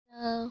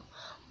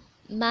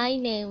My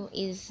name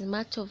is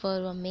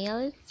Matovoro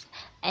Mills,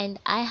 and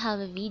I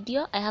have a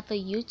video. I have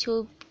a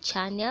YouTube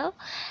channel.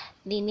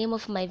 The name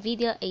of my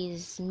video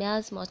is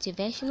Mills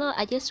Motivational.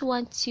 I just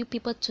want you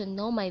people to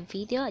know my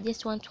video. I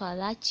just want to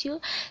alert you.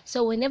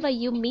 So whenever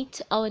you meet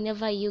or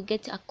whenever you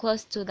get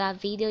close to that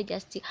video,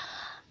 just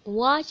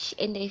watch,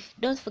 and if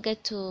don't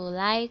forget to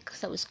like,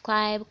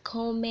 subscribe,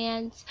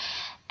 comment,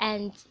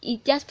 and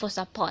it just for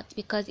support,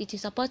 because it will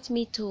support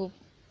me to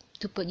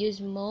produce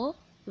more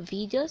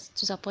videos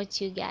to support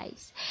you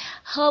guys.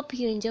 Hope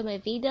you enjoy my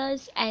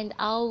videos, and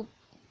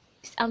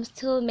I'm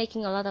still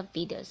making a lot of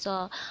videos,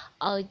 so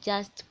I'll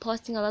just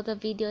posting a lot of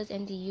videos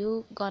and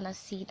you gonna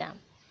see them.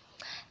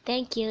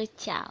 Thank you.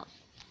 Ciao.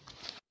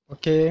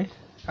 Okay,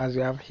 as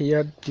you have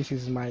heard, this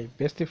is my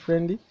best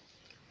friend.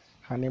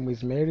 Her name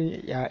is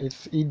Mary. Yeah,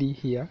 it's Edie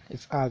here.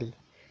 It's Ali.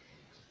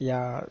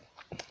 Yeah,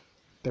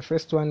 the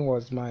first one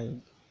was my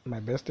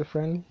best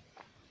friend,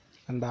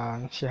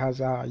 and she has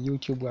a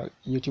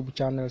YouTube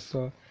channel.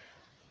 So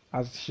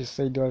as she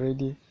said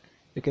already,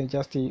 you can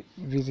just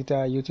visit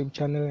her YouTube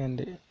channel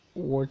and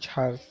watch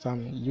her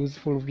some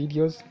useful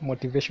videos,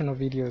 motivational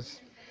videos.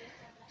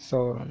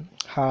 So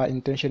her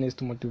intention is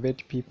to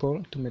motivate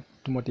people, to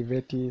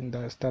motivate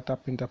the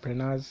startup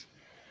entrepreneurs,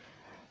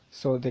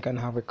 so they can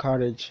have a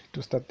courage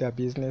to start their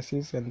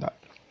businesses and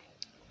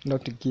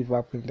not to give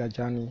up in their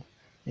journey,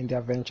 in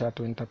their venture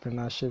to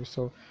entrepreneurship.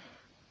 So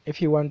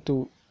if you want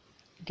to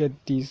get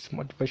these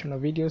motivational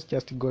videos,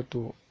 just go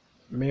to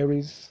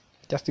Mary's,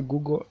 just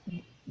Google,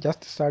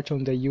 just search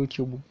on the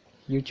YouTube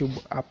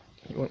app,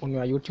 on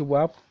your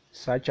YouTube app,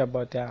 search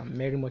about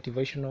Mary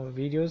motivational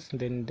videos,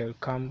 then they'll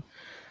come.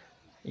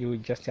 You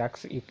just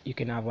access, you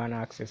can have one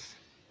access.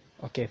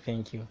 Okay,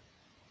 thank you.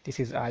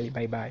 This is Ali.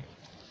 Bye bye.